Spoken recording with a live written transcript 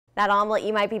That omelet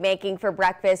you might be making for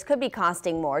breakfast could be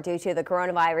costing more due to the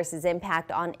coronavirus's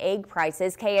impact on egg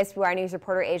prices. KSBY News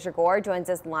reporter Asia Gore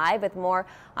joins us live with more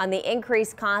on the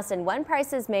increased cost and when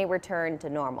prices may return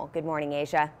to normal. Good morning,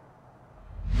 Asia.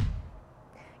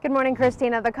 Good morning,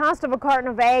 Christina. The cost of a carton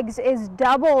of eggs is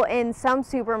double in some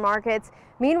supermarkets.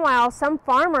 Meanwhile, some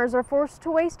farmers are forced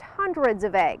to waste hundreds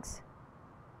of eggs.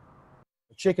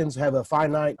 Chickens have a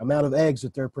finite amount of eggs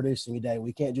that they're producing a day.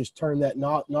 We can't just turn that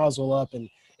nozzle up and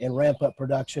ramp up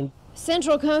production.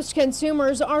 Central Coast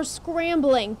consumers are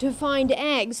scrambling to find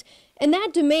eggs, and that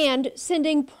demand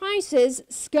sending prices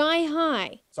sky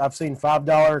high. So I've seen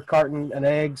 $5 carton and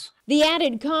eggs. The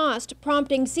added cost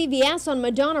prompting CVS on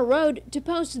Madonna Road to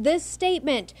post this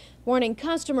statement, warning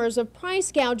customers of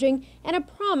price gouging and a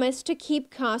promise to keep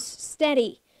costs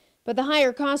steady. But the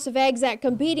higher cost of eggs at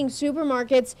competing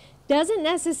supermarkets doesn't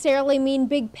necessarily mean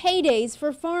big paydays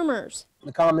for farmers.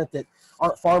 The comment that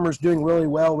aren't farmers doing really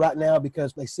well right now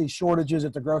because they see shortages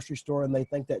at the grocery store and they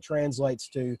think that translates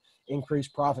to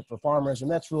increased profit for farmers, and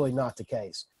that's really not the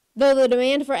case. Though the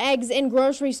demand for eggs in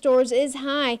grocery stores is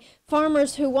high,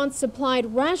 farmers who once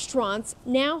supplied restaurants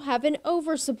now have an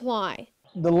oversupply.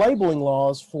 The labeling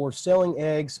laws for selling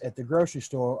eggs at the grocery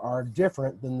store are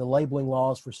different than the labeling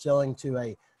laws for selling to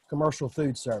a commercial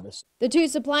food service. The two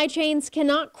supply chains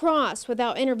cannot cross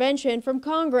without intervention from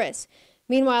Congress.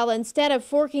 Meanwhile, instead of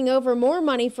forking over more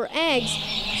money for eggs,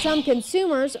 some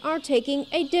consumers are taking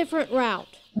a different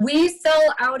route. We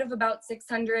sell out of about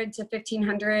 600 to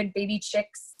 1,500 baby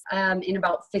chicks in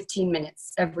about 15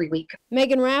 minutes every week.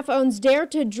 Megan Raff owns Dare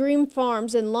to Dream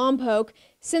Farms in Lompoc.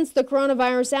 Since the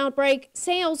coronavirus outbreak,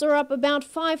 sales are up about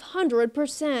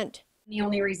 500%. The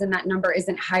only reason that number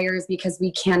isn't higher is because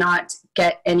we cannot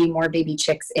get any more baby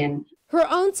chicks in. Her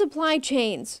own supply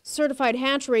chains, certified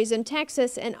hatcheries in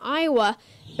Texas and Iowa,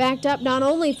 backed up not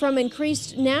only from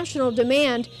increased national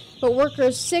demand, but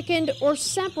workers sickened or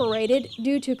separated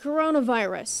due to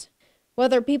coronavirus.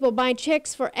 Whether people buy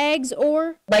chicks for eggs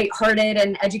or lighthearted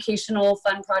and educational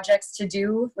fun projects to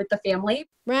do with the family.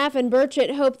 Raff and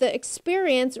Burchett hope the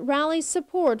experience rallies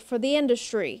support for the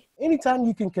industry. Anytime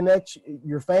you can connect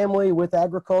your family with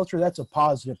agriculture, that's a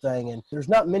positive thing. And there's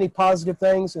not many positive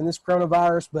things in this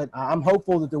coronavirus, but I'm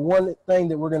hopeful that the one thing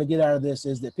that we're going to get out of this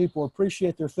is that people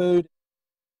appreciate their food.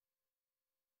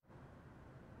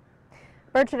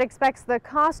 Burchett expects the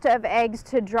cost of eggs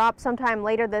to drop sometime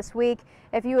later this week.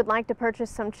 If you would like to purchase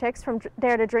some chicks from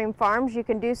Dare to Dream Farms, you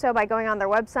can do so by going on their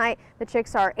website. The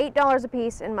chicks are $8 a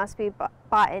piece and must be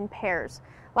bought in pairs.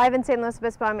 Live in St. Louis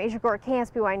Obispo, I'm Asia Gore,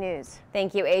 KSBY News.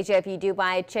 Thank you, Asia. If you do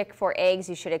buy a chick for eggs,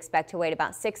 you should expect to wait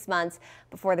about 6 months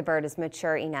before the bird is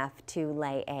mature enough to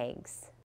lay eggs.